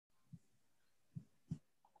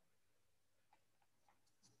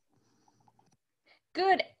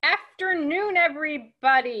Good afternoon,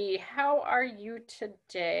 everybody. How are you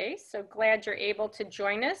today? So glad you're able to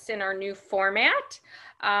join us in our new format.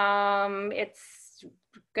 It's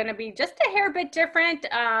going to be just a hair bit different.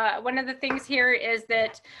 One of the things here is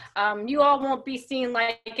that you all won't be seen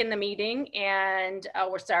like in the meeting, and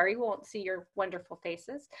we're sorry we won't see your wonderful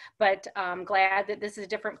faces, but I'm glad that this is a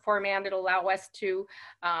different format. It'll allow us to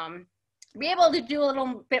be able to do a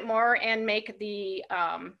little bit more and make the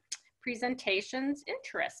presentations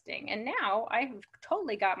interesting. And now I've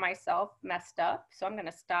totally got myself messed up, so I'm going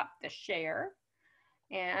to stop the share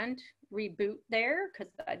and reboot there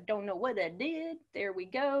because I don't know what I did. There we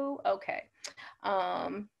go. Okay.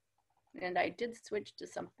 And I did switch to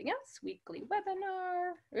something else. Weekly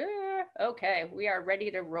webinar. Okay, we are ready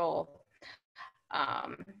to roll.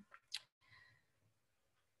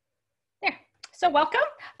 So welcome.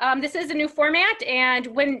 This is a new format, and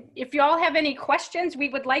if you all have any questions, we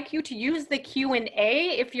would like you to use the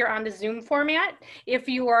Q&A if you're on the Zoom format. If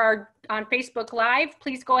you are on Facebook Live,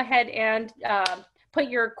 please go ahead and put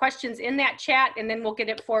your questions in that chat, and then we'll get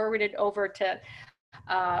it forwarded over to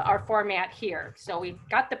our format here. So we've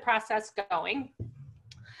got the process going.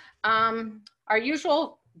 Our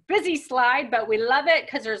usual busy slide, but we love it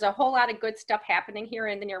because there's a whole lot of good stuff happening here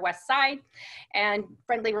in the Near West Side. And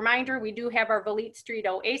friendly reminder, we do have our Valete Street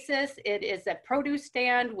Oasis. It is a produce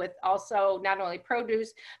stand with also not only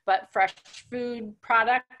produce, but fresh food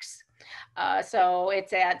products. So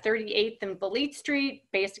it's at 38th and Valete Street,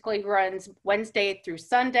 basically runs Wednesday through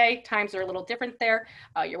Sunday. Times are a little different there.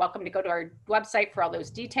 You're welcome to go to our website for all those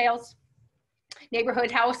details. Neighborhood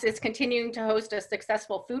House is continuing to host a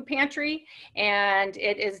successful food pantry, and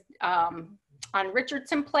it is on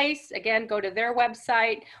Richardson Place. Again, go to their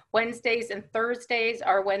website. Wednesdays and Thursdays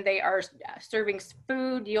are when they are serving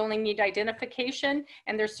food. You only need identification,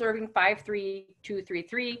 and they're serving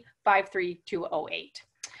 53233, 53208.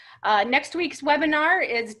 Next week's webinar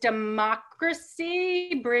is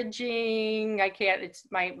Democracy Bridging. It's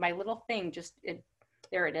my little thing,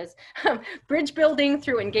 there it is. Bridge Building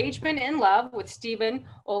Through Engagement and Love with Stephen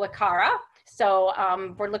Olakara. So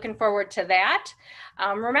we're looking forward to that.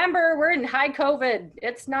 Remember, we're in high COVID.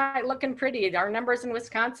 It's not looking pretty. Our numbers in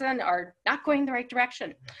Wisconsin are not going the right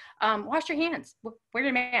direction. Wash your hands, wear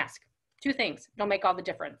your mask. Two things, don't make all the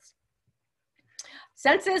difference.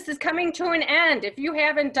 Census is coming to an end. If you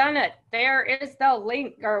haven't done it, there is the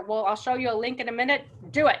link, or I'll show you a link in a minute.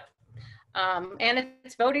 Do it. And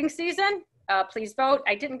it's voting season. Please vote.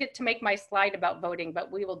 I didn't get to make my slide about voting,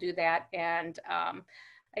 but we will do that. And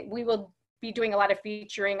we will be doing a lot of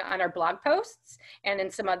featuring on our blog posts and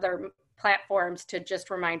in some other platforms to just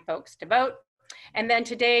remind folks to vote. And then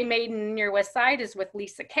today, Made in Near West Side is with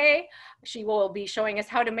Lisa Kay. She will be showing us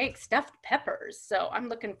how to make stuffed peppers. So I'm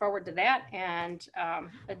looking forward to that and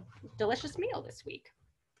a delicious meal this week.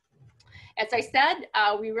 As I said,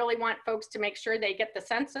 we really want folks to make sure they get the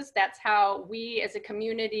census. That's how we as a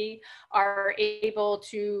community are able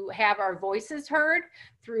to have our voices heard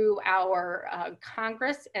through our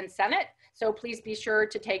Congress and Senate. So please be sure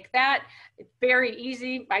to take that. It's very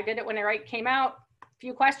easy. I did it when it came out.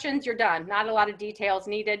 Few questions, you're done. Not a lot of details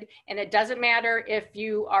needed. And it doesn't matter if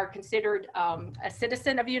you are considered a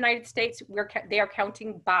citizen of the United States, they are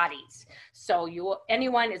counting bodies. So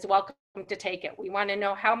anyone is welcome to take it. We want to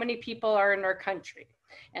know how many people are in our country.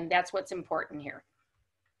 And that's what's important here.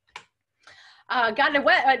 Got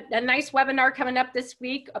a nice webinar coming up this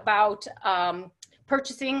week about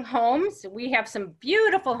purchasing homes. We have some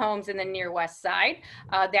beautiful homes in the Near West Side.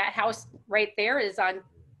 That house right there is on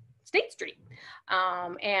State Street.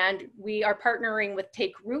 And we are partnering with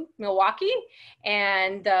Take Root Milwaukee,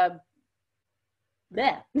 and the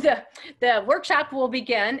workshop will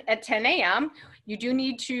begin at 10 a.m. You do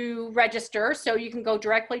need to register, so you can go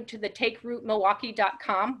directly to the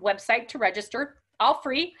takerootmilwaukee.com website to register. All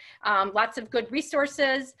free, lots of good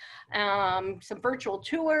resources, some virtual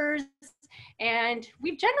tours, and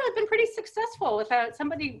we've generally been pretty successful with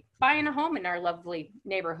somebody buying a home in our lovely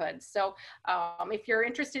neighborhoods. So if you're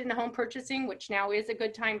interested in home purchasing, which now is a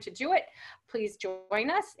good time to do it, please join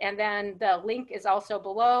us. And then the link is also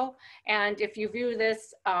below. And if you view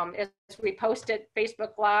this as we post it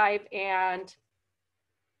Facebook Live and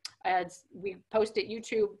as we post it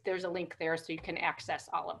YouTube, there's a link there so you can access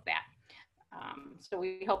all of that. So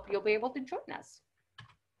we hope you'll be able to join us.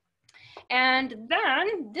 And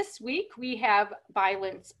then this week we have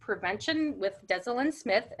violence prevention with Desalyn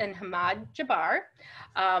Smith and Hamad Jabbar.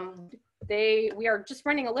 We are just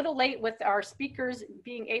running a little late with our speakers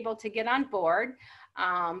being able to get on board,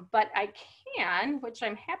 but I can, which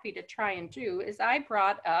I'm happy to try and do, is I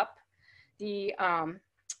brought up the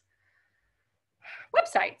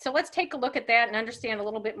website. So let's take a look at that and understand a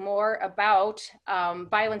little bit more about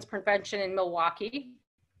violence prevention in Milwaukee.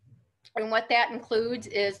 And what that includes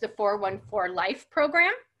is the 414 Life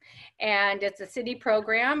program. And it's a city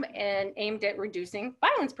program and aimed at reducing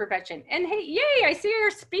violence prevention. And hey, yay, I see your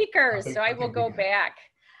speakers. So I will go back.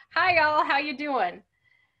 Hi, y'all. How you doing?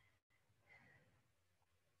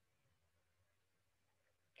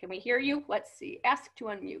 Can we hear you? Let's see. Ask to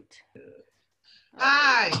unmute.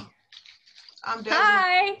 Hi. I'm Desmond.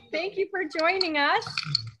 Hi. Thank you for joining us.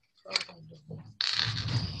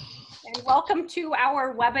 And welcome to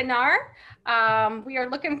our webinar. We are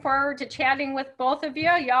looking forward to chatting with both of you.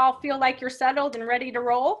 Y'all feel like you're settled and ready to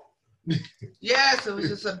roll? Yes, it was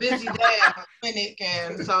just a busy day at the clinic,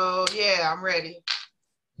 and so yeah, I'm ready.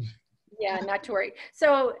 Yeah, not to worry.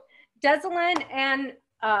 So Deslin and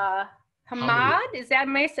Hamad,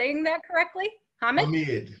 am I saying that correctly?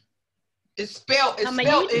 Hamid. It's spelled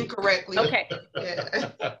incorrectly. Okay. Yeah.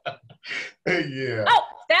 Yeah. Oh,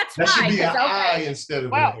 that's that why. Should be an Okay. I instead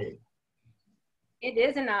of an A. It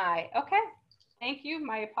is an I. Okay. Thank you.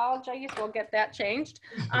 My apologies. We'll get that changed.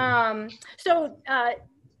 Can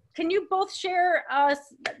you both share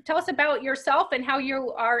tell us about yourself and how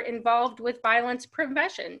you are involved with violence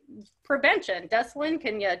prevention? Deslin,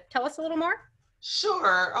 can you tell us a little more?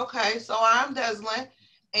 Sure. Okay. So I'm Deslin,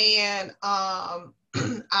 and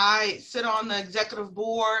I sit on the executive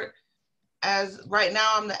board. As right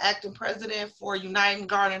now, I'm the acting president for United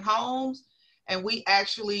Garden Homes, and we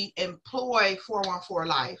actually employ 414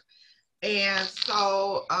 Life. And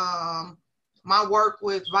so my work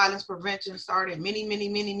with violence prevention started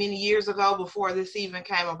many years ago before this even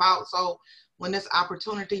came about. So when this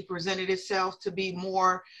opportunity presented itself to be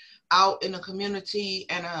more out in the community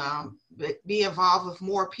and be involved with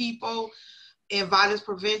more people in violence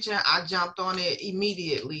prevention, I jumped on it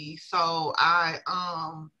immediately. So I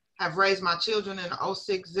have raised my children in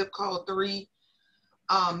 06 zip code 3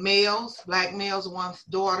 males, Black males, one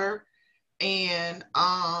daughter, and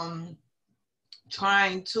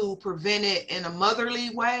trying to prevent it in a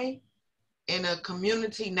motherly way, in a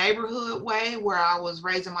community neighborhood way where I was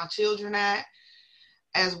raising my children at,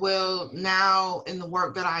 as well now in the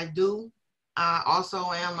work that I do. I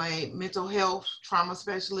also am a mental health trauma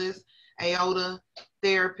specialist, AOTA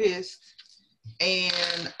therapist,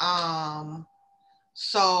 and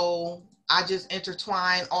so I just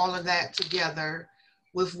intertwine all of that together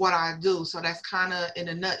with what I do. So that's kind of in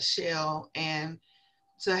a nutshell, and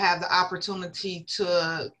to have the opportunity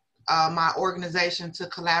to my organization to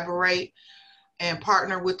collaborate and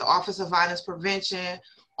partner with the Office of Violence Prevention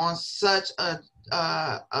on such a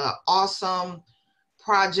awesome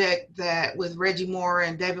project that with Reggie Moore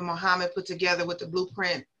and David Mohammed put together with the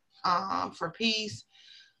Blueprint for Peace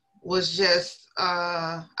was just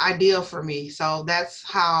ideal for me. So that's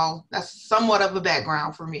somewhat of a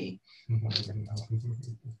background for me.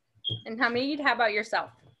 And Hamid, how about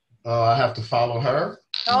yourself? I have to follow her.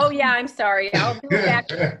 Oh yeah, I'm sorry. I'll do it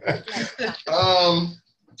back.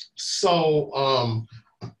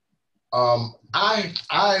 I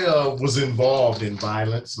was involved in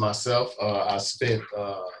violence myself. I spent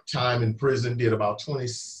time in prison, did about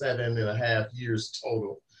 27 and a half years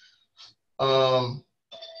total.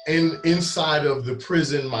 And inside of the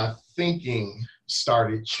prison, my thinking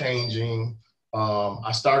started changing.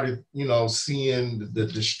 I started, seeing the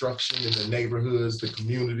destruction in the neighborhoods, the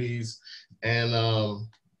communities, and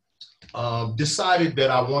decided that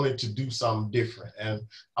I wanted to do something different. And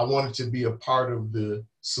I wanted to be a part of the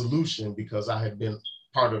solution because I had been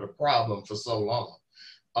part of the problem for so long.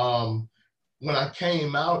 When I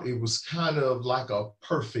came out, it was kind of like a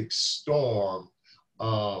perfect storm.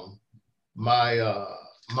 My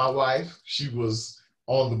wife, she was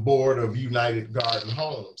on the board of United Garden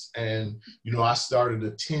Homes. And, I started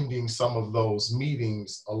attending some of those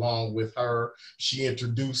meetings along with her. She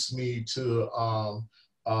introduced me to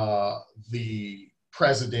the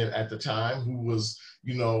president at the time, who was,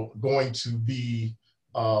 going to be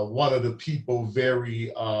one of the people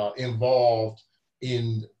very involved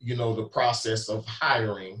in, the process of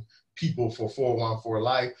hiring people for 414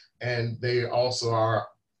 Life. And they also are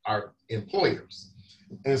our employers.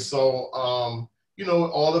 And so,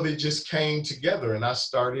 all of it just came together, and I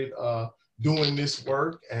started doing this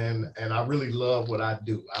work, and I really love what I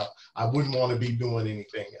do. I wouldn't want to be doing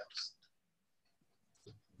anything else.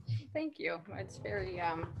 Thank you. It's very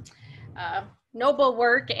noble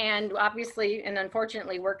work, and obviously and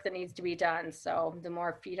unfortunately work that needs to be done. So the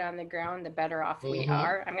more feet on the ground, the better off we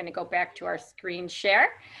are. I'm going to go back to our screen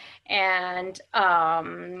share and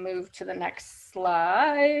move to the next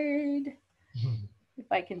slide.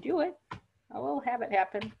 If I can do it, I will have it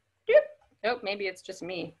happen. Oh, maybe it's just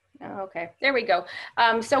me. Okay, there we go.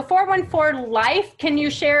 So 414 Life, can you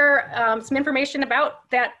share some information about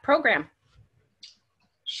that program?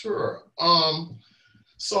 Sure.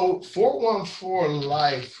 So 414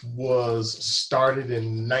 Life was started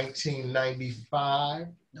in 1995.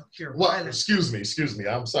 No, Cure Well, Violence. excuse me.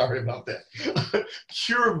 I'm sorry about that.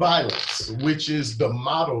 Cure Violence, which is the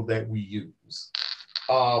model that we use,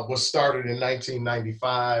 was started in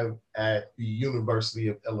 1995 at the University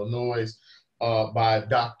of Illinois by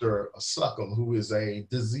Dr. Slocum, who is a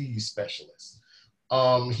disease specialist.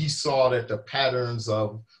 He saw that the patterns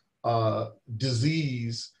of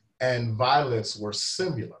disease and violence were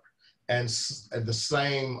similar, and the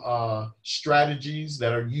same strategies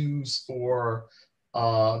that are used for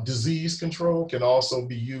disease control can also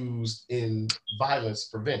be used in violence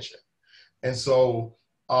prevention. And so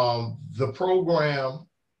the program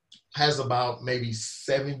has about maybe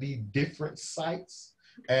 70 different sites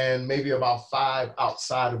and maybe about 5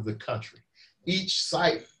 outside of the country. Each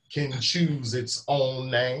site can choose its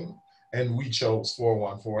own name, and we chose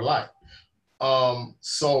 414 Life.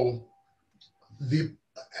 So the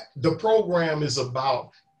program is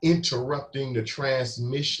about interrupting the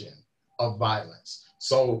transmission of violence.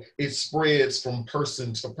 So it spreads from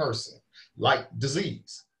person to person, like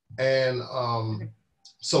disease. And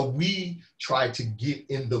so we try to get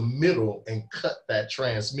in the middle and cut that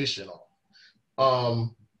transmission off.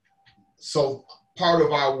 So part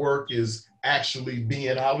of our work is actually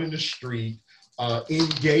being out in the street,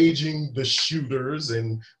 engaging the shooters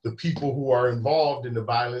and the people who are involved in the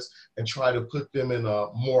violence, and try to put them in a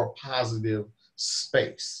more positive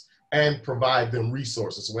space and provide them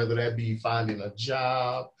resources, whether that be finding a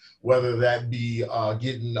job, whether that be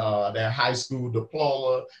getting their high school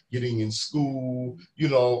diploma, getting in school,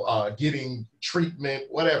 getting treatment,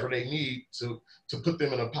 whatever they need to put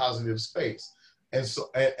them in a positive space. And so,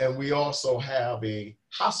 and we also have a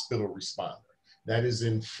hospital responder that is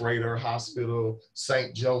in Freighter Hospital,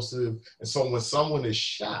 St. Joseph. And so when someone is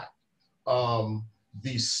shot,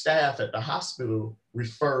 the staff at the hospital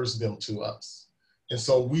refers them to us. And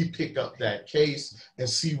so we pick up that case and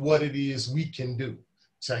see what it is we can do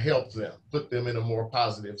to help them, put them in a more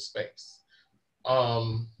positive space.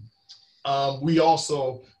 We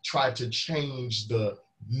also try to change the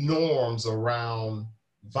norms around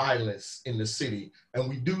violence in the city. And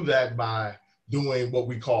we do that by doing what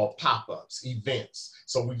we call pop-ups, events.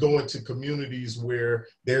 So we go into communities where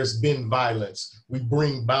there's been violence. We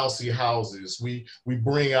bring bouncy houses. We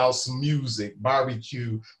bring out some music,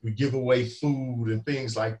 barbecue. We give away food and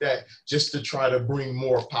things like that, just to try to bring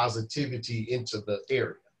more positivity into the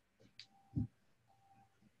area.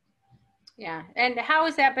 Yeah, and how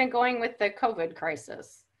has that been going with the COVID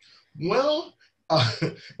crisis? Well,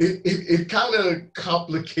 it kind of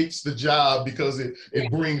complicates the job because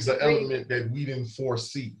it brings an element that we didn't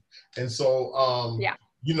foresee. And so,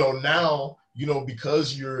 now,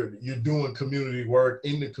 because you're doing community work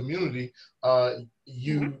in the community,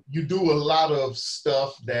 you do a lot of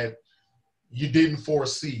stuff that you didn't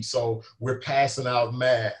foresee. So we're passing out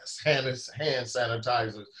masks, hand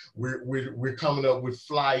sanitizers. We're coming up with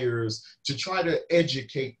flyers to try to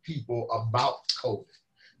educate people about COVID,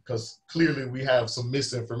 because clearly we have some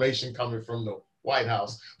misinformation coming from the White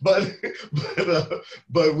House, but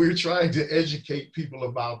we're trying to educate people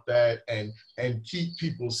about that and keep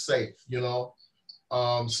people safe,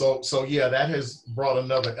 So yeah, that has brought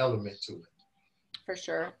another element to it. For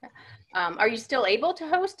sure. Are you still able to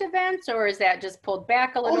host events, or is that just pulled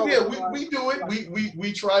back a little? Oh yeah, we do it.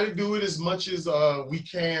 We try to do it as much as we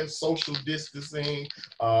can, social distancing,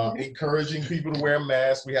 encouraging people to wear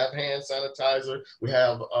masks. We have hand sanitizer, we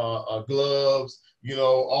have gloves,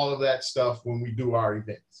 all of that stuff when we do our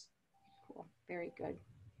events. Cool, very good.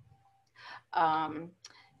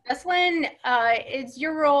 Eslyn, is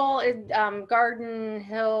your role in Garden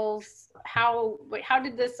Hills, how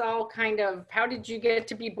did this all how did you get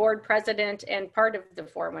to be board president and part of the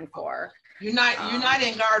 414?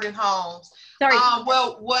 United Garden Homes. Sorry.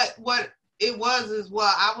 Well, what it was is,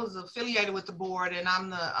 I was affiliated with the board, and I'm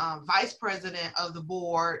the vice president of the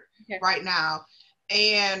board right now.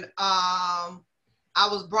 And I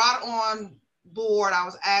was brought on board. I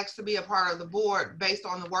was asked to be a part of the board based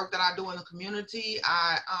on the work that I do in the community.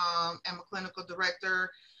 I am a clinical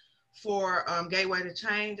director for Gateway to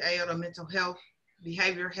Change, a mental health,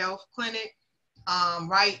 behavioral health clinic,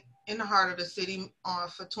 right in the heart of the city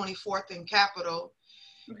for 24th and Capitol.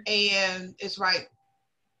 And it's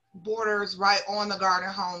borders right on the Garden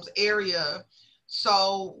Homes area.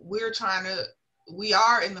 So we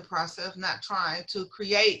are in the process, not trying to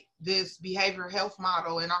create this behavioral health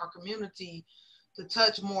model in our community to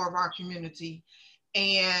touch more of our community.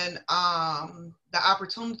 and the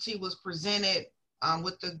opportunity was presented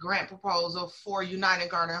with the grant proposal for United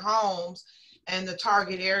Garden Homes, and the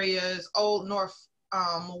target area is Old North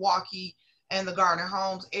Milwaukee and the Garden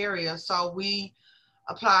Homes area. So we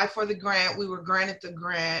applied for the grant. We were granted the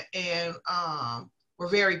grant, and we're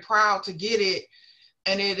very proud to get it.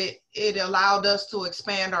 And it allowed us to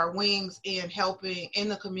expand our wings in helping in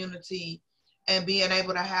the community and being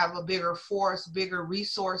able to have a bigger force, bigger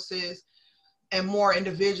resources, and more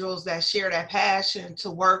individuals that share that passion to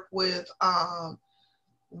work with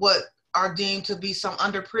what are deemed to be some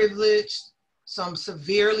underprivileged, some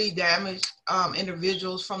severely damaged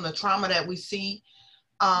individuals from the trauma that we see,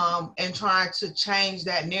 and trying to change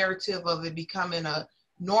that narrative of it becoming a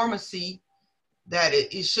normacy, that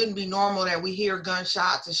it shouldn't be normal that we hear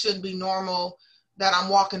gunshots. It shouldn't be normal that I'm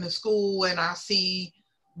walking to school and I see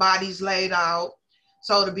bodies laid out.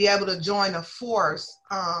 So to be able to join a force,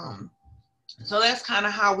 so that's kind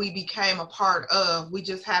of how we became a part of. We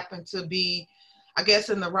just happened to be, I guess,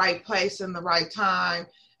 in the right place in the right time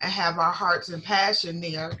and have our hearts and passion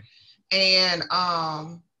there. And,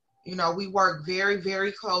 you know, we work very,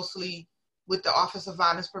 very closely with the Office of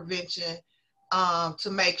Violence Prevention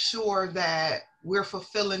to make sure that we're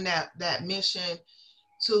fulfilling that mission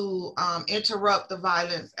to interrupt the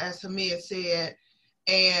violence, as Hamid said,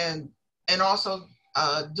 and also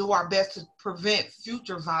do our best to prevent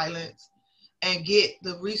future violence and get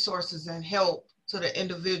the resources and help to the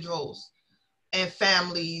individuals and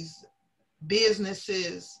families,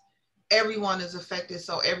 businesses. Everyone is affected,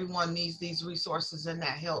 so everyone needs these resources and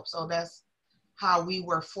that help. So that's how we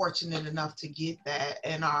were fortunate enough to get that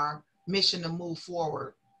and our mission to move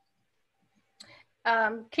forward.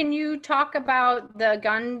 Can you talk about the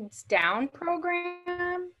Guns Down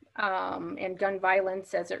program and gun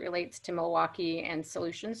violence as it relates to Milwaukee and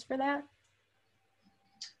solutions for that?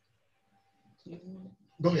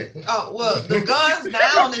 Go ahead. Oh, well, the Guns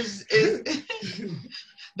Down is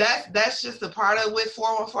that's just a part of with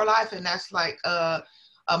 414 Life, and that's like a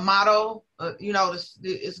motto. You know,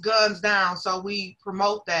 it's Guns Down, so we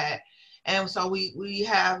promote that, and so we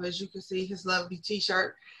have, as you can see, his lovely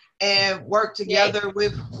T-shirt, and work together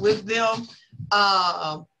with them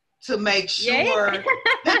to make sure to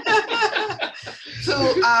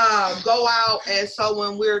go out. And so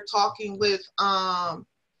when we're talking with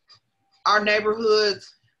our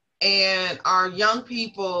neighborhoods and our young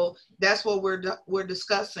people, that's what we're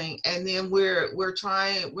discussing. And then we're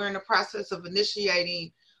in the process of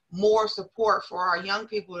initiating more support for our young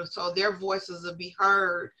people, so their voices will be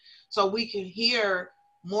heard, so we can hear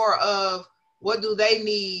more of what do they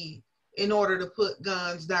need in order to put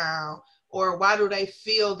guns down, or why do they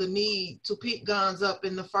feel the need to pick guns up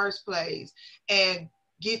in the first place, and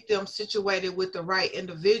get them situated with the right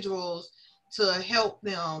individuals to help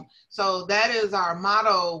them. So that is our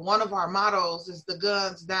motto. One of our mottos is the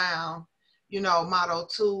Guns Down, you know, motto,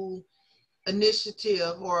 to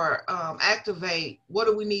initiative or activate. What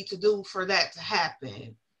do we need to do for that to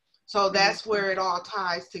happen? So that's where it all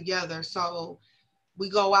ties together. So we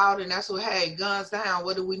go out and that's what, hey, guns down,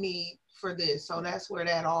 what do we need for this? So that's where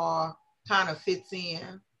that all kind of fits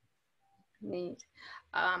in. Neat.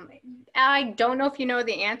 I don't know if you know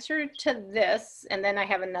the answer to this, and then I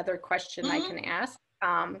have another question I can ask.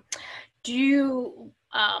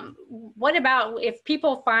 What about if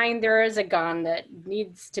people find there is a gun that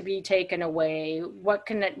needs to be taken away? What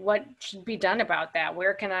should be done about that?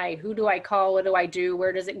 Who do I call? What do I do?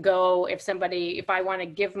 Where does it go? If I want to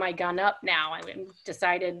give my gun up now, I've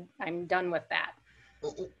decided I'm done with that.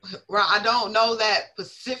 Well, I don't know that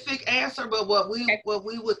specific answer, but what we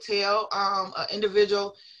would tell an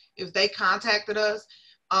individual, if they contacted us,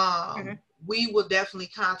 we would definitely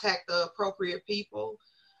contact the appropriate people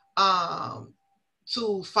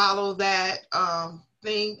to follow that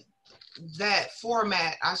that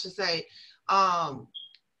format, I should say. There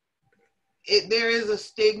is a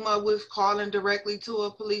stigma with calling directly to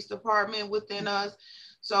a police department within us.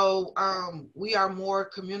 So we are more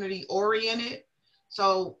community oriented.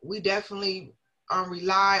 So we definitely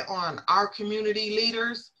rely on our community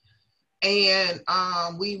leaders, and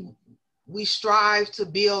we strive to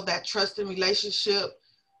build that trusting relationship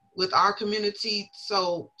with our community.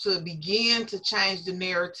 So to begin to change the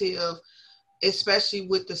narrative, especially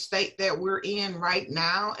with the state that we're in right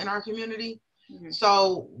now in our community.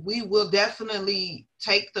 So we will definitely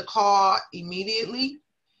take the call immediately,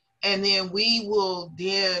 and then we will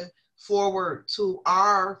then forward to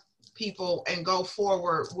our people and go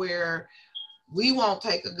forward where we won't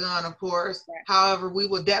take a gun, of course. However, we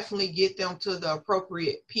will definitely get them to the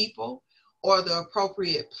appropriate people or the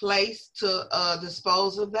appropriate place to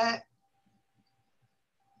dispose of that.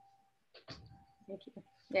 Thank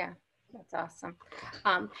Yeah, that's awesome.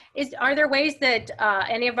 Are there ways that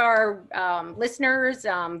any of our listeners,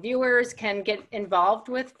 viewers can get involved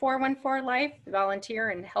with 414 Life, volunteer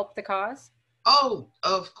and help the cause? Oh,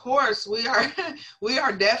 of course, we are. We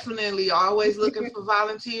are definitely always looking for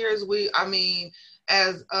volunteers. I mean,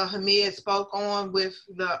 as Hamid spoke on with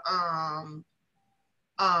the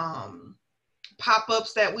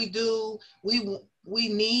pop-ups that we do, we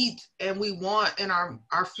need and we want, and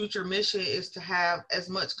our future mission is to have as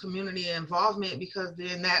much community involvement, because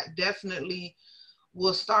then that definitely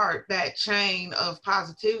will start that chain of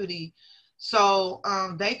positivity. So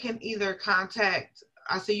they can either contact,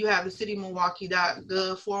 I see you have the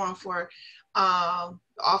citymilwaukee.gov 414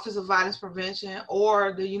 Office of Violence Prevention,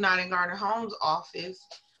 or the United Garden Homes office.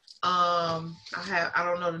 I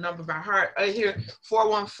don't know the number by heart. Here,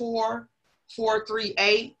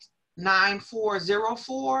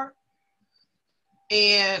 414-438-9404.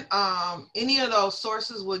 And any of those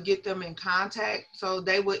sources would get them in contact. So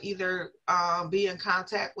they would either be in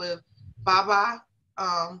contact with Baba,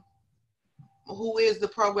 who is the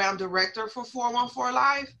program director for 414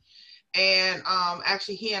 Life. And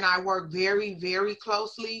actually, he and I work very, very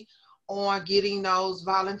closely on getting those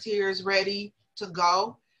volunteers ready to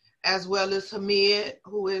go, as well as Hamid,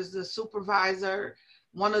 who is the supervisor,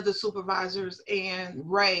 one of the supervisors, and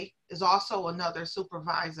Ray is also another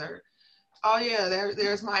supervisor. Oh yeah,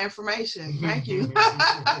 there's my information. Thank you.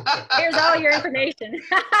 Here's all your information.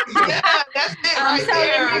 Yeah, that's it right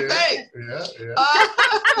there.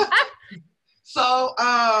 So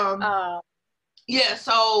yeah,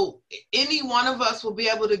 so any one of us will be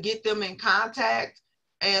able to get them in contact.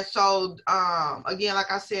 And so again,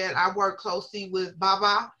 like I said, I work closely with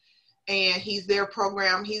Baba, and he's the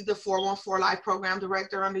 414 Life program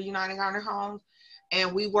director under United Garden Homes.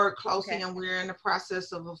 And we work closely, and we're in the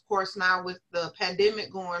process of course, now with the pandemic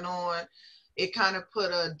going on, it kind of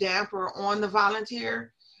put a damper on the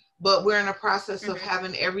volunteer, but we're in the process of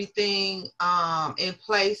having everything in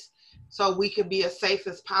place so we can be as safe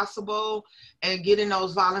as possible and getting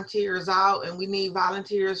those volunteers out. And we need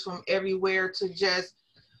volunteers from everywhere, to just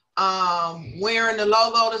wearing the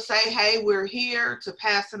logo to say, hey, we're here, to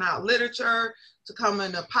passing out literature, to come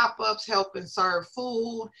into pop-ups, helping serve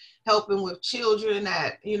food, helping with children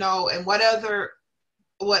that, and whatever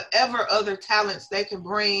other talents they can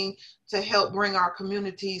bring to help bring our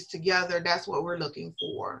communities together. That's what we're looking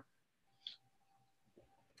for.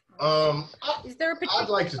 I'd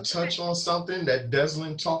like to touch on something that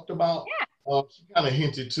Deslin talked about. Yeah. She kind of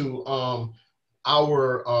hinted to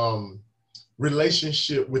our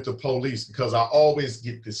relationship with the police, because I always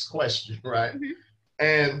get this question, right?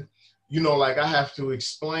 And like, I have to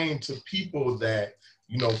explain to people that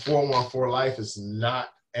 414 Life is not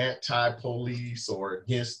anti-police or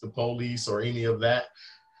against the police or any of that.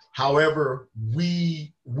 However,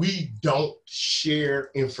 we don't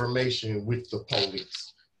share information with the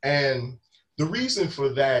police. And the reason for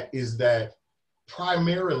that is that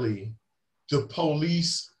primarily the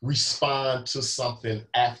police respond to something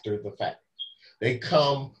after the fact. They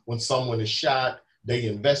come when someone is shot, they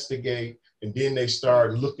investigate, and then they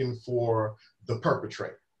start looking for the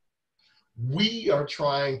perpetrator. We are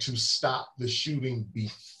trying to stop the shooting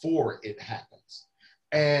before it happens.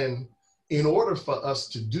 And in order for us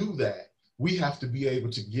to do that, we have to be able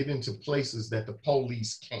to get into places that the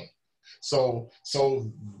police can't. So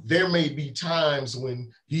there may be times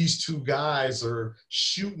when these two guys are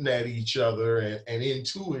shooting at each other and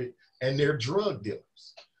into it, and they're drug dealers.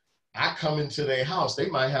 I come into their house, they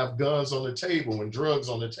might have guns on the table and drugs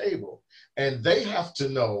on the table, and they have to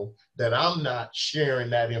know that I'm not sharing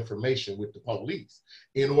that information with the police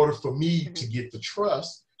in order for me to get the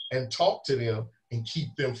trust and talk to them and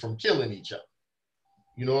keep them from killing each other.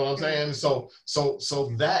 You know what I'm saying? So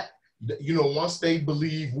that, once they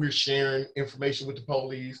believe we're sharing information with the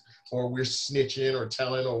police, or we're snitching or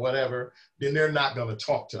telling or whatever, then they're not going to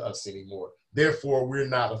talk to us anymore. Therefore, we're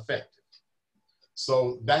not effective.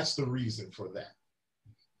 So that's the reason for that.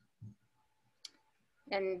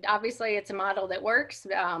 And obviously, it's a model that works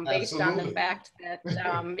based on the fact that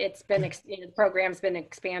it's been, the program's been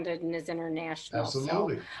expanded and is international.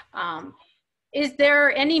 Absolutely. So, is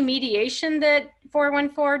there any mediation that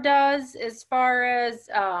 414 does as far as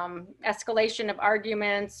escalation of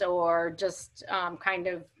arguments, or just kind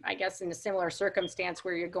of, I guess, in a similar circumstance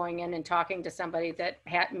where you're going in and talking to somebody that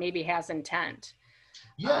maybe has intent?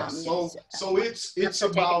 Yeah, so it's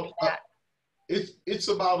about it's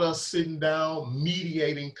about us sitting down,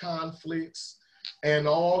 mediating conflicts, and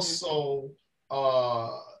also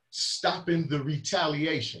stopping the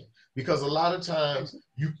retaliation. Because a lot of times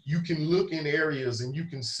you can look in areas and you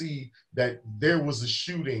can see that there was a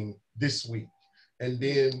shooting this week, And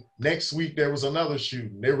then next week there was another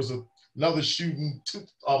shooting. There was another shooting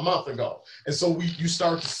a month ago. And so you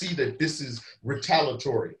start to see that this is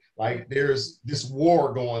retaliatory. Like there's this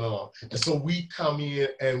war going on. And so we come in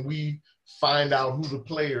and we find out who the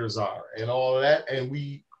players are and all of that. And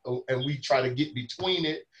we try to get between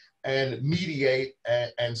it and mediate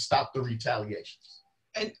and stop the retaliations.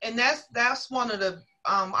 And that's one of the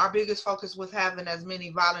our biggest focus with having as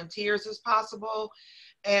many volunteers as possible,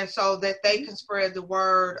 and so that they can spread the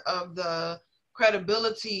word of the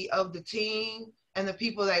credibility of the team and the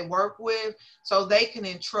people they work with, so they can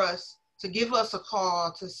entrust to give us a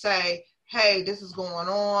call to say, hey, this is going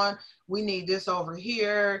on, we need this over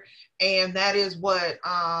here. And that is what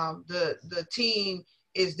the team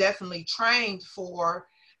is definitely trained for.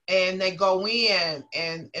 And they go in,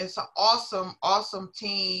 and it's an awesome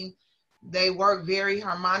team. They work very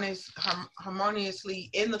harmoniously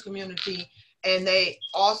in the community, and they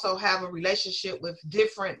also have a relationship with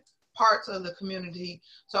different parts of the community.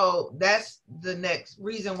 So that's the next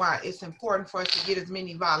reason why it's important for us to get as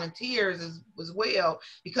many volunteers as well,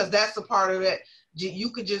 because that's a part of it.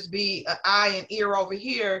 You could just be an eye and ear over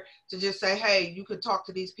here to just say, hey, you could talk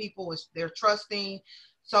to these people, they're trusting.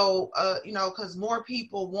 So, you know, because more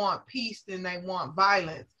people want peace than they want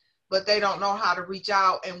violence, but they don't know how to reach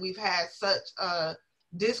out. And we've had such a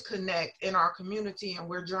disconnect in our community, and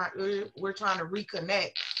we're trying to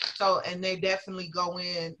reconnect. So, and they definitely go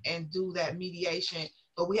in and do that mediation,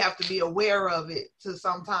 but we have to be aware of it to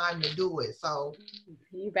sometime to do it. So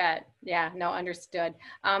you bet. Yeah, no, understood.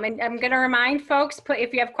 And I'm going to remind folks,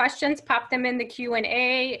 if you have questions, pop them in the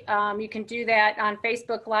Q&A. You can do that on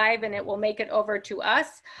Facebook Live, and it will make it over to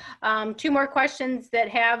us. Two more questions that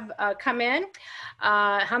have come in.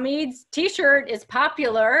 Hamid's t-shirt is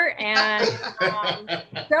popular, and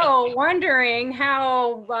so wondering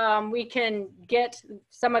how we can get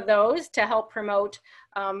some of those to help promote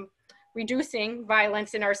reducing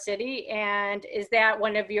violence in our city. And is that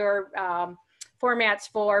one of your formats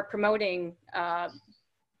for promoting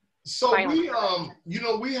so violence? We you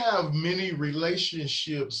know, we have many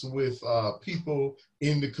relationships with people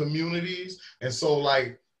in the communities, and so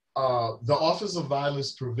like the Office of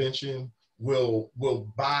Violence Prevention will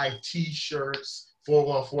buy t-shirts.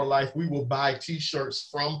 414 Life, we will buy t-shirts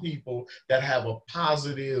from people that have a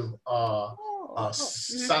positive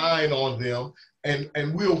sign on them,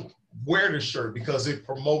 and we'll wear the shirt because it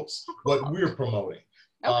promotes what we're promoting.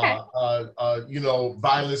 Okay. You know,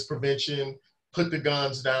 violence prevention, put the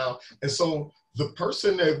guns down. And so the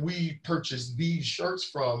person that we purchased these shirts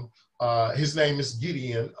from, his name is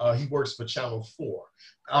Gideon. He works for Channel 4.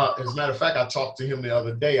 As a matter of fact, I talked to him the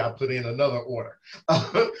other day. I put in another order.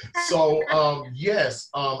 So yes,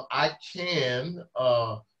 I can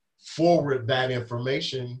forward that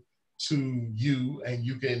information to you, and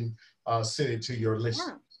you can send it to your list.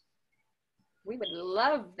 Yeah. We would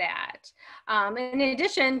love that. In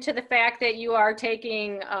addition to the fact that you are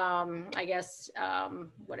taking, I guess,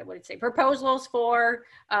 what would it say, proposals for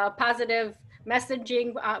positive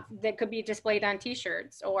messaging that could be displayed on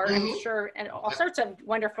t-shirts, or I'm sure, and all sorts of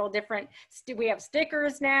wonderful different, we have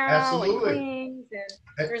stickers now. Absolutely. And things,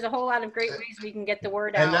 and there's a whole lot of great ways we can get the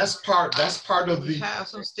word out. And that's part of the, we have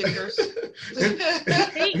some stickers.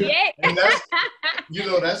 Yeah. And that's, you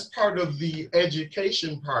know, that's part of the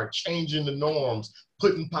education part, changing the norms,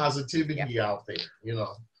 putting positivity out there, you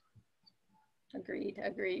know.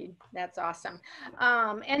 Agreed. That's awesome.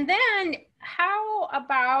 And then how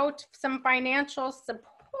about some financial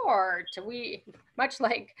support? We, much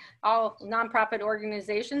like all nonprofit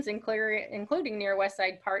organizations, including Near West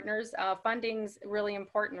Side Partners, funding's really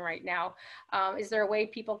important right now. Is there a way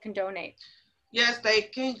people can donate? Yes, they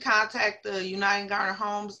can contact the United Garner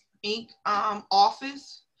Homes Inc.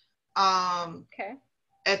 Office. Okay.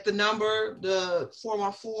 At the number, the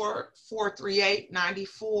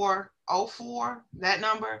 414-438-9404, that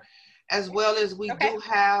number, as well as we do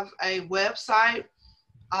have a website.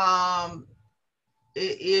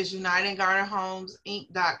 It is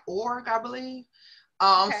UnitedGarnerHomesInc.org, I believe.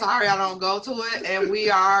 I'm sorry, I don't go to it, and we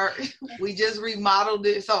just remodeled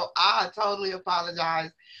it, so I totally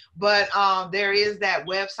apologize. But there is that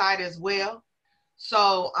website as well.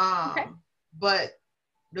 So, but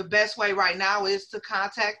the best way right now is to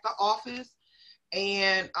contact the office.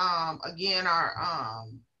 And again, our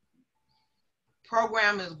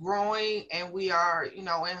program is growing, and we are, you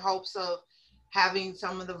know, in hopes of having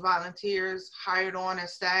some of the volunteers hired on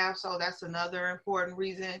as staff. So that's another important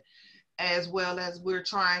reason, as well as we're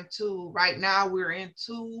trying to, right now we're in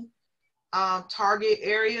 2 target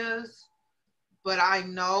areas, but I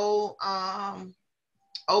know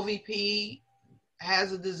OVP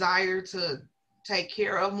has a desire to take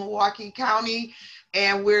care of Milwaukee County,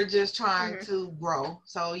 and we're just trying Mhm. to grow.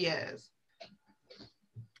 So yes.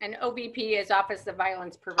 And OVP is Office of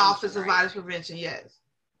Violence Prevention. Office of right? Violence Prevention, yes.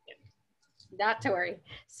 Not to worry.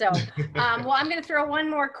 So, well, I'm going to throw one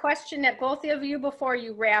more question at both of you before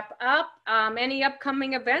you wrap up. Any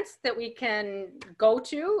upcoming events that we can go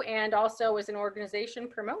to and also as an organization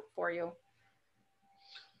promote for you?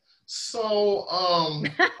 So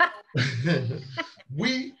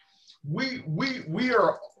we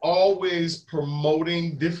are always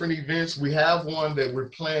promoting different events. We have one that we're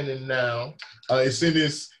planning now. It's in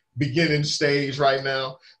its beginning stage right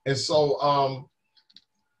now, and so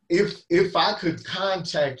if I could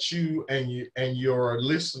contact you and your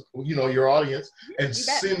listen, your audience, and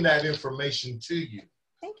send that information to you.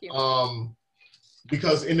 Thank you.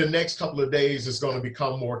 Because in the next couple of days, it's going to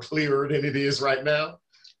become more clearer than it is right now.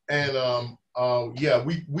 And yeah,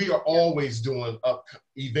 we are always doing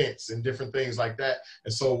events and different things like that.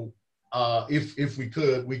 And so if we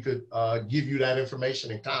could give you that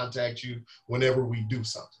information and contact you whenever we do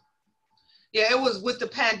something. Yeah, it was with the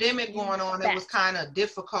pandemic going on, it was kind of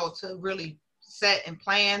difficult to really set and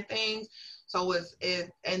plan things. So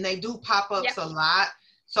and they do pop-ups a lot.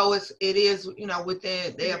 So it is,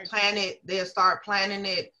 within, they'll start planning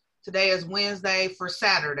it. Today is Wednesday for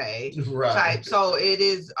Saturday type. So it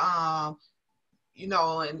is, and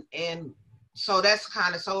so that's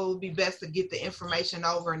kind of, so it would be best to get the information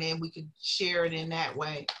over and then we could share it in that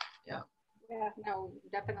way. Yeah. Yeah, no,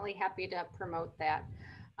 definitely happy to promote that.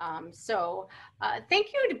 So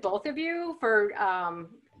thank you to both of you for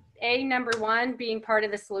number one, being part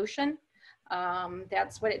of the solution.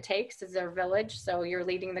 That's what it takes is our village. So you're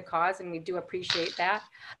leading the cause and we do appreciate that.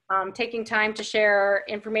 Taking time to share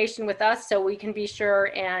information with us so we can be sure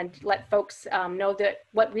and let folks know that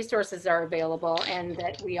what resources are available and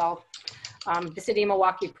that we all, the city of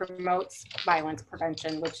Milwaukee promotes violence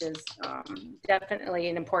prevention, which is definitely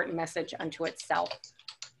an important message unto itself.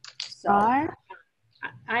 So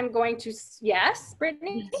I'm going to, yes,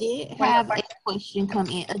 Brittany? We did have a question come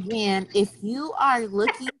in. Again, if you are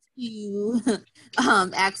looking to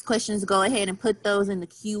ask questions, go ahead and put those in the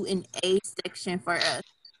Q&A section for us.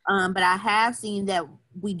 But I have seen that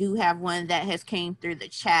we do have one that has came through the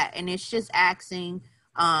chat, and it's just asking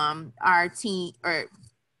our team or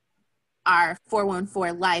our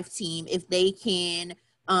 414 Life team if they can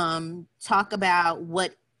talk about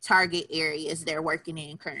what target areas they're working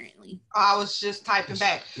in currently. I was just typing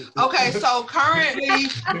back. Okay, so currently,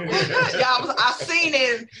 I seen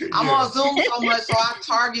it. I'm on Zoom so much, so I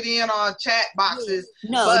target in on chat boxes.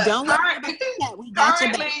 No, but don't currently,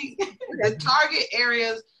 the target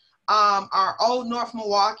areas are Old North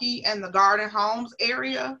Milwaukee and the Garden Homes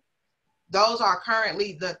area. Those are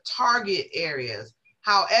currently the target areas.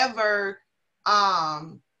 However,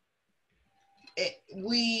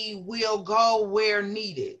 we will go where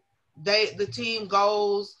needed. The team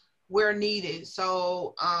goes where needed.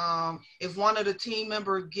 So if one of the team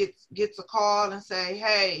members gets a call and say,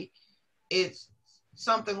 hey, it's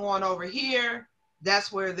something going over here,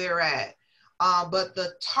 that's where they're at. But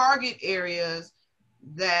the target areas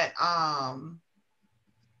that are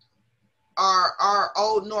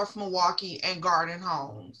Old North Milwaukee and Garden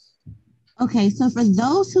Homes. Okay, so for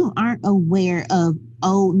those who aren't aware of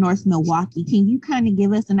Old North Milwaukee, can you kind of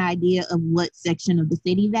give us an idea of what section of the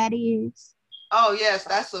city that is? Oh yes,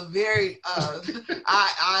 that's a very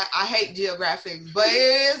I hate geographics, but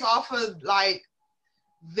it is off of like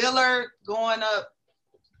Villard going up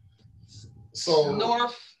so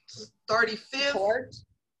north 35th.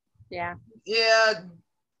 Yeah. Yeah,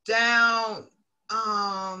 down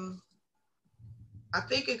I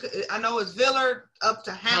think I know it's Villard up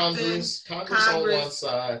to Hampton. Congress on one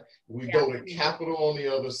side. We go to Capitol on the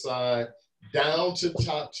other side, down to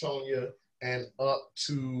Toptonia, and up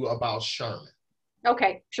to about Sherman.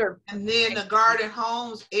 Okay, sure. And then the Garden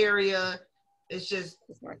Homes area is just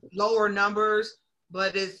lower numbers,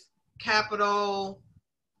 but it's Capitol,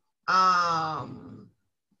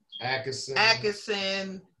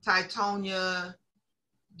 Atkinson, Titonia,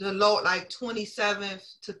 the low like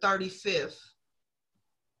 27th to 35th.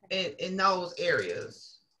 In those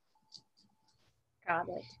areas. Got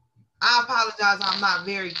it. I apologize, I'm not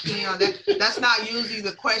very keen on that. That's not usually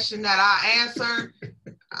the question that I answer.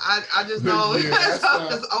 I just know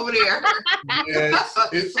it's over there. Yes, I'm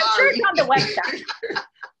sure it's on the website.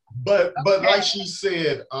 But like she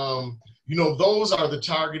said, those are the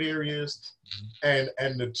target areas, and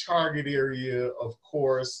the target area, of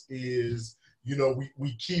course, is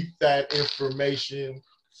we keep that information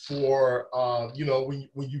for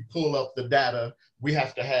when you pull up the data, we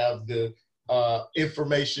have to have the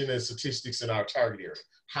information and statistics in our target area.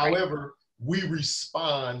 However, we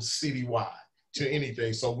respond citywide to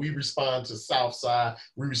anything. So we respond to Southside,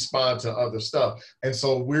 we respond to other stuff. And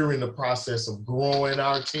so we're in the process of growing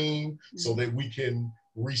our team so that we can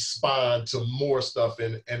respond to more stuff.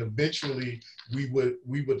 And eventually we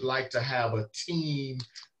would like to have a team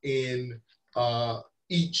in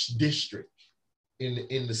each district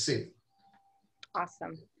in the city.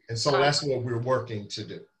 Awesome. And so that's what we're working to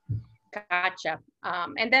do. Gotcha.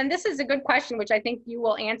 And then this is a good question, which I think you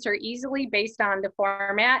will answer easily based on the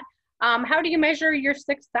format. How do you measure your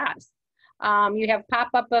success? You have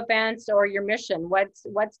pop-up events or your mission.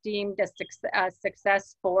 What's deemed a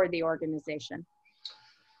success for the organization?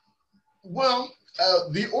 Well,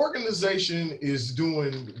 the organization is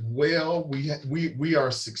doing well. We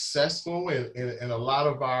are successful in a lot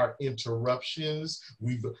of our interruptions.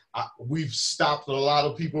 We've stopped a lot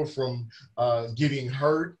of people from getting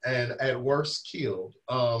hurt and at worst killed.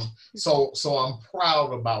 So I'm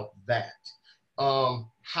proud about that.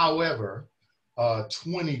 However,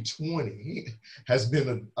 2020 has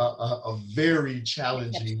been a very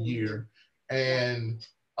challenging year, and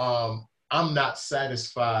I'm not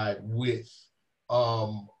satisfied with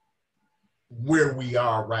where we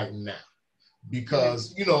are right now,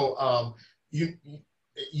 because you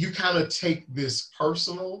kind of take this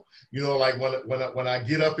personal, like when I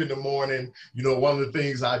get up in the morning, one of the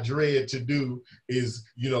things I dread to do is,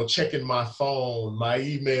 checking my phone, my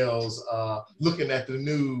emails, looking at the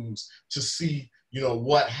news to see,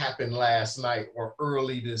 what happened last night or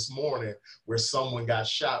early this morning where someone got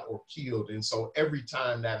shot or killed. And so every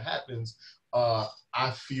time that happens,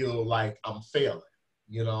 I feel like I'm failing,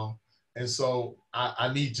 and so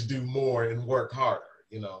I need to do more and work harder,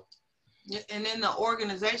 And in the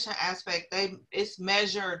organization aspect, it's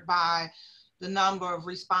measured by the number of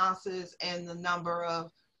responses and the number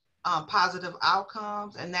of positive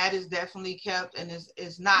outcomes, and that is definitely kept, and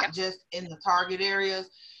it's not just in the target areas,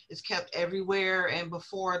 it's kept everywhere. And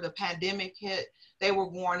before the pandemic hit, they were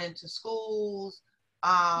going into schools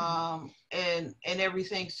and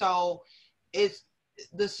everything. So it's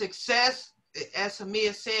the success, as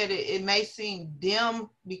Hamia said, it may seem dim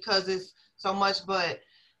because it's so much, but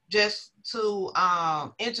just to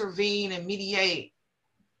intervene and mediate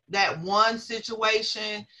that one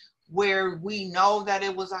situation where we know that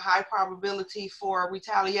it was a high probability for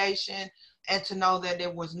retaliation, and to know that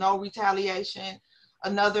there was no retaliation.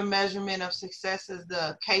 Another measurement of success is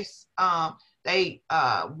the case. They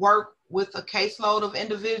work with a caseload of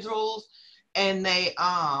individuals, and they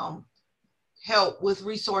help with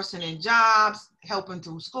resourcing and jobs, helping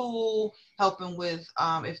through school, helping with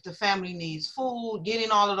if the family needs food,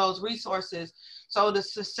 getting all of those resources. So the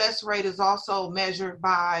success rate is also measured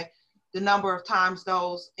by the number of times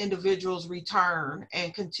those individuals return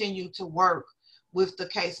and continue to work with the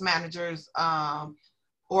case managers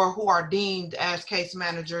or who are deemed as case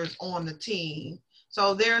managers on the team.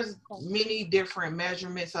 So there's many different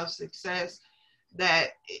measurements of success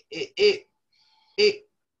that it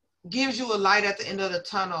gives you a light at the end of the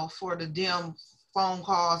tunnel for the dim phone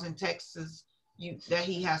calls and texts that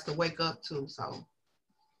he has to wake up to. So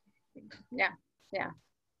yeah,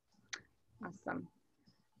 awesome.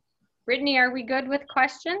 Brittany, are we good with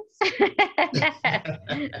questions? I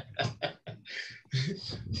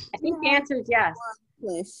think the answer is yes.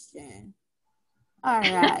 One question. All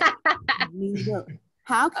right.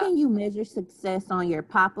 How can you measure success on your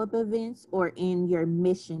pop-up events or in your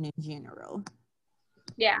mission in general?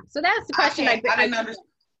 Yeah, so that's the question. I didn't understand.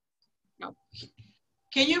 No.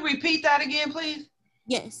 Can you repeat that again, please?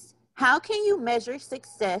 Yes. How can you measure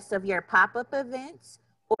success of your pop-up events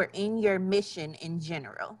or in your mission in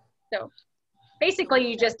general? So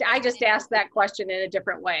basically I just asked that question in a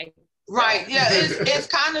different way. So. Right, yeah, it's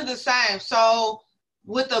kind of the same. So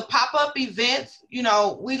with the pop-up events,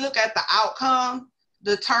 we look at the outcome,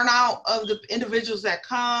 the turnout of the individuals that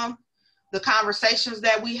come, the conversations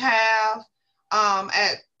that we have.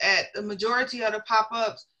 At the majority of the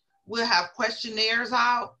pop-ups, we'll have questionnaires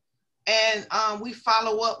out, and we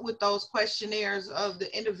follow up with those questionnaires of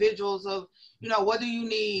the individuals of, what do you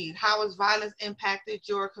need? How has violence impacted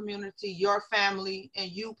your community, your family,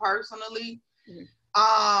 and you personally?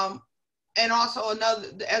 Mm-hmm. And also another,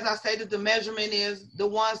 as I stated, the measurement is the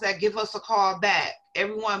ones that give us a call back.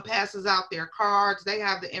 Everyone passes out their cards, they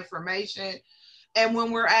have the information. And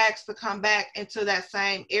when we're asked to come back into that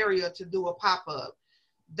same area to do a pop-up,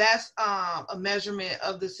 that's a measurement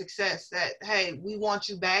of the success that, hey, we want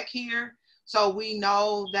you back here. So we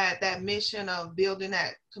know that that mission of building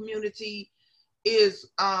that community is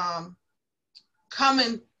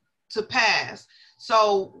coming to pass.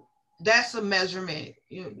 So that's a measurement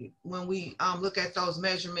when we look at those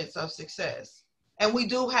measurements of success. And we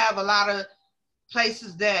do have a lot of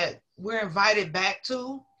places that we're invited back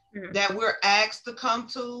to, that we're asked to come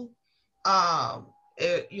to.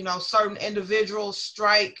 You know, certain individuals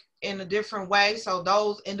strike in a different way. So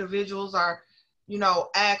those individuals are, you know,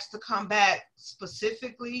 asked to come back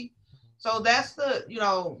specifically. So that's the, you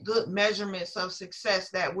know, good measurements of success,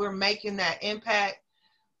 that we're making that impact,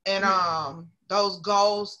 and those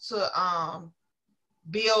goals to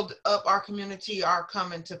build up our community are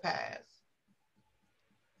coming to pass.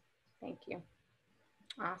 Thank you.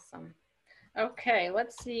 Awesome. Okay,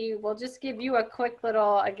 let's see. We'll just give you a quick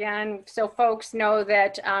little, again, so folks know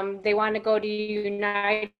that they want to go to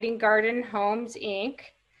Uniting Garden Homes, Inc.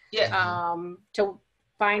 Yes. To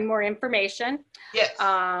find more information. Yes.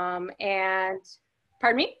 And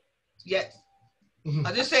pardon me? Yes.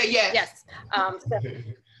 I just said yes.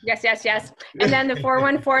 Yes. So, yes. And then the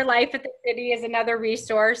 414 Life at the City is another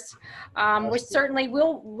resource. Which certainly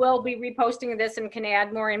we'll be reposting this and can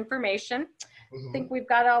add more information. I think we've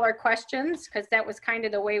got all our questions, because that was kind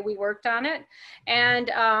of the way we worked on it. And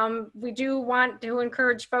we do want to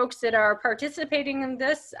encourage folks that are participating in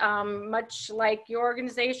this, much like your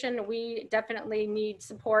organization, we definitely need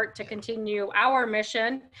support to continue our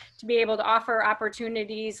mission, to be able to offer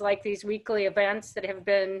opportunities like these weekly events that have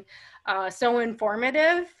been so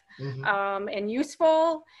informative and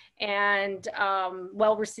useful and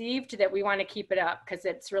well received, that we want to keep it up, because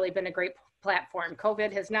it's really been a great platform.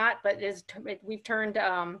 COVID has not, but we've turned,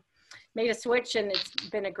 made a switch, and it's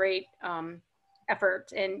been a great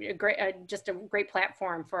effort, and a great, just a great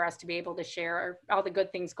platform for us to be able to share all the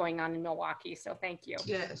good things going on in Milwaukee. So thank you.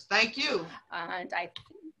 Yes, thank you. And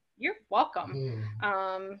you're welcome.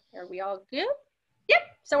 Are we all good? Yep.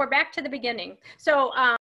 So we're back to the beginning. So